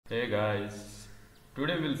Hey guys,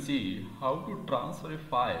 today we'll see how to transfer a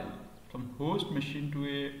file from host machine to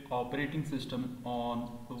a operating system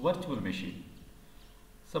on a virtual machine.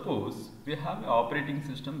 Suppose we have an operating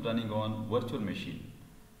system running on virtual machine.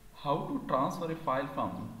 How to transfer a file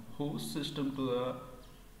from host system to a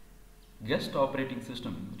guest operating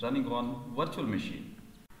system running on virtual machine.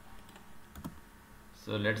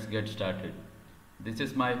 So let's get started. This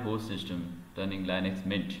is my host system running Linux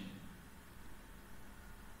Mint.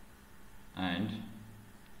 And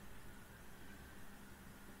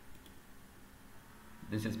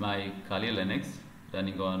this is my Kali Linux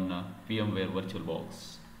running on Vmware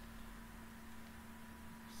VirtualBox.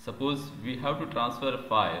 Suppose we have to transfer a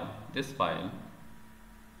file, this file,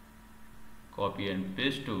 copy and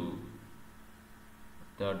paste to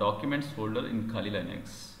the documents folder in Kali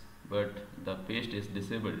Linux, but the paste is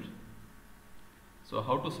disabled. So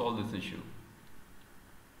how to solve this issue?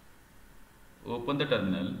 Open the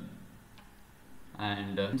terminal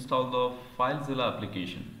and install the Filezilla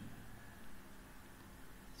application.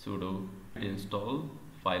 Sudo install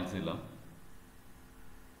Filezilla.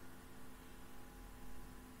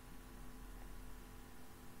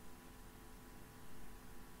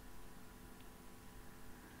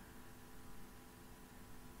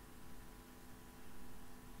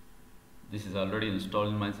 This is already installed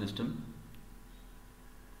in my system.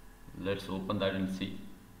 Let's open that and see.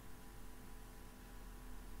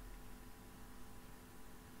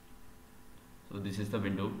 So this is the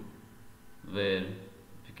window where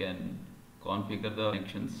we can configure the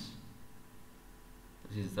connections.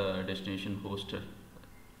 This is the destination host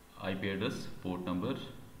IP address, port number,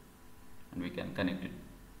 and we can connect it.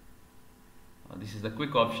 This is the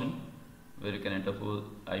quick option where you can enter full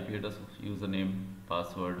IP address, username,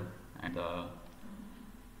 password, and the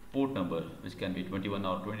port number, which can be 21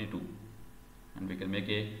 or 22, and we can make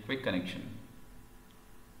a quick connection.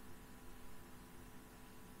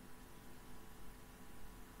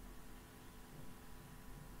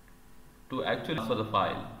 To actually transfer the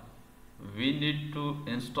file, we need to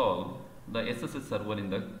install the SSH server in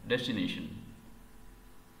the destination.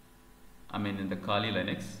 In the Kali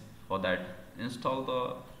Linux. For that, install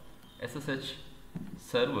the SSH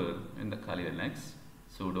server in the Kali Linux.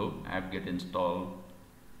 Sudo apt-get install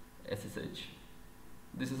SSH.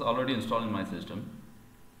 This is already installed in my system.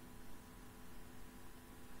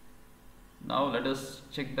 Now let us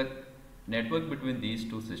check the network between these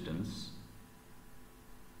two systems.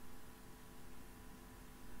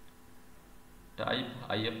 Type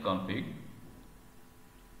ifconfig.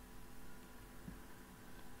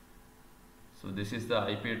 So this is the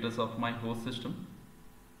IP address of my host system,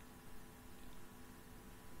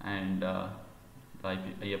 and the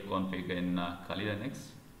ifconfig in Kali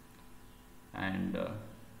Linux, and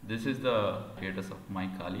this is the IP address of my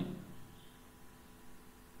Kali.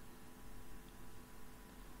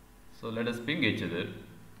 So let us ping each other.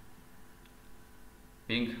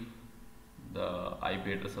 Ping the IP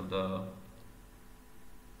address of the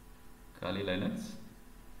Kali Linux.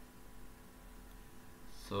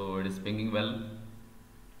 So it is pinging well.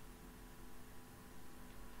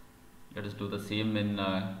 Let us do the same in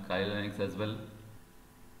Kali Linux as well.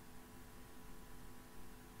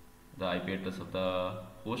 The IP address of the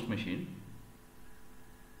host machine.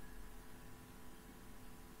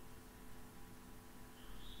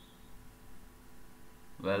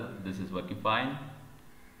 Well, this is working fine.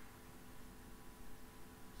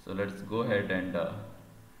 So let's go ahead and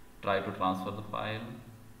try to transfer the file.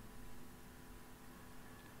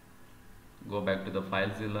 Go back to the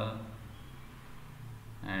Filezilla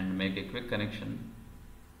and make a quick connection.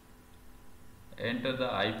 Enter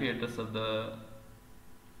the IP address of the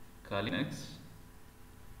Kali Linux,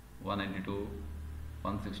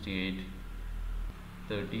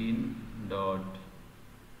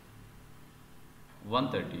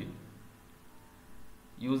 192.168.13.130.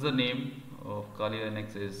 Username of Kali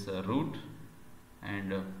Linux is root,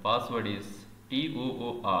 and password is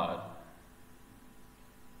TOOR,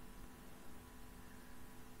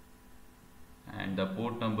 and the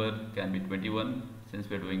port number can be 21. Since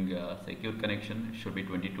we are doing a secure connection, it should be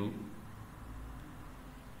 22,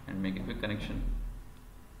 and make a quick connection.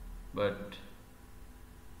 But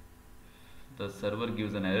the server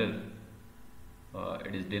gives an error.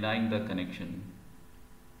 It is denying the connection.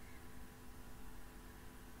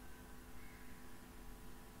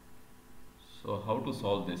 So how to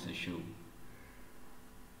solve this issue?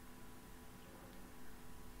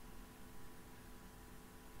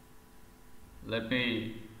 Let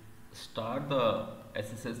me start the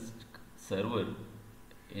SSH server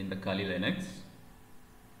in the Kali Linux.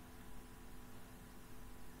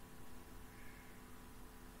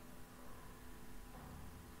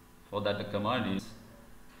 For that the command is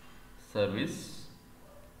service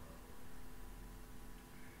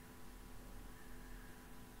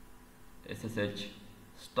SSH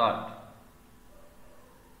start.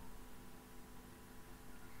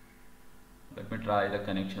 Let me try the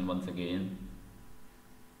connection once again.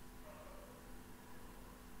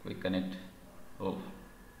 Quick connect. Oh,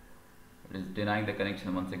 it is denying the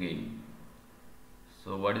connection once again.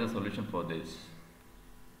 So what is the solution for this?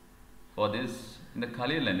 For this, in the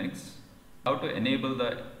Kali Linux, how to enable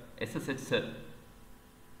the SSH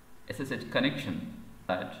connection.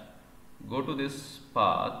 That go to this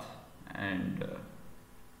path and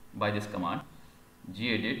by this command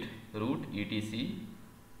gedit root etc.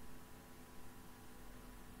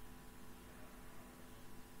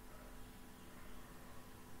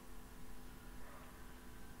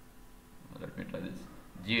 Let me try this.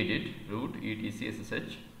 Gedit root etc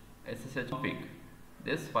ssh config.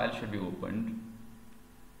 This file should be opened,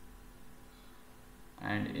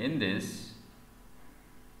 and in this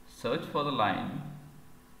search for the line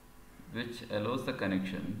which allows the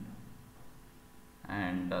connection,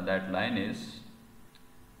 and that line is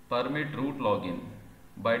permit root login.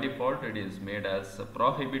 By default it is made as a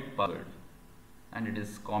prohibit password and it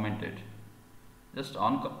is commented. Just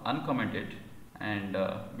uncomment it and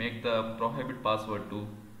make the prohibit password to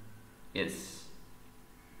yes.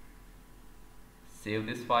 Save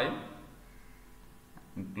this file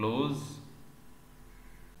and close.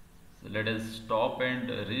 So let us stop and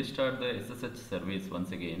restart the SSH service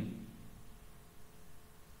once again.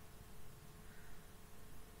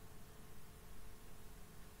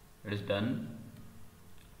 It is done.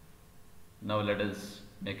 Now let us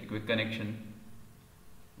make a quick connection.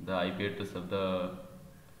 The IP address of the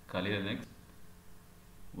Kali Linux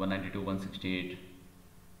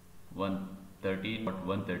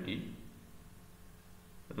 192.168.130.130.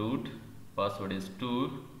 Root password is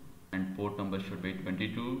 2 and port number should be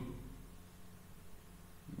 22.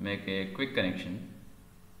 Make a quick connection.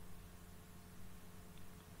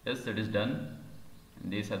 Yes, it is done.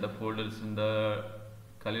 And these are the folders in the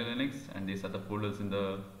Kali Linux and these are the folders in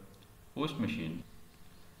the host machine.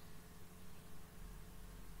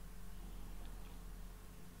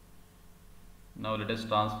 Now let us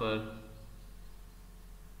transfer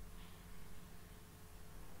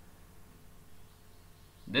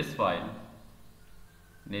this file,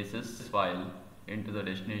 Nessus file, into the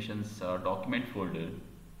destination's document folder.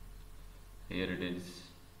 Here it is.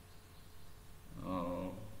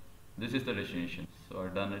 This is the destination. So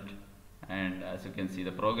I've done it, and as you can see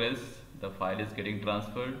the progress, the file is getting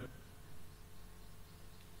transferred.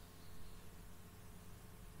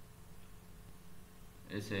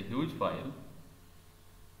 It's a huge file.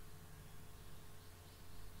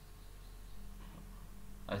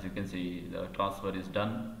 As you can see, the transfer is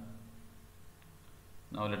done.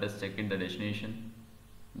 Now let us check in the destination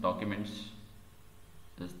documents.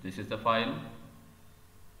 This is the file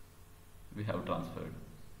we have transferred.